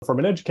From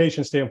an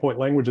education standpoint,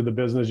 language of the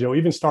business,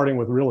 even starting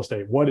with real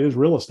estate, what is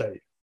real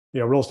estate?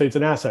 Real estate's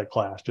an asset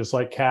class, just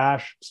like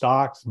cash,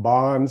 stocks,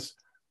 bonds,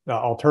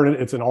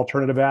 it's an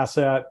alternative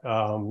asset,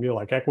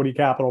 like equity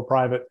capital,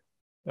 private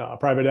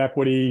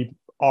equity,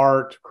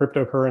 art,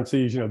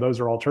 cryptocurrencies, those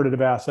are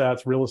alternative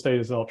assets. Real estate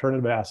is an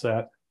alternative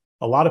asset.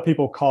 A lot of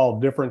people call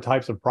different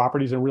types of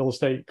properties in real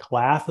estate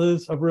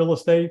classes of real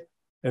estate,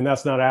 and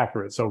that's not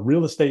accurate. So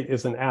real estate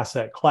is an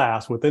asset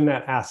class. Within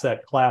that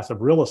asset class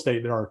of real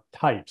estate, there are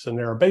types, and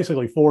there are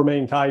basically four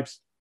main types: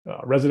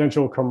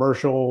 residential,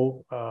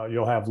 commercial,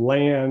 you'll have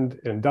land,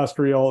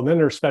 industrial, and then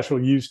there's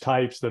special use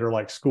types that are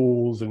like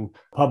schools and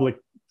public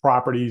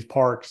properties,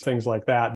 parks, things like that.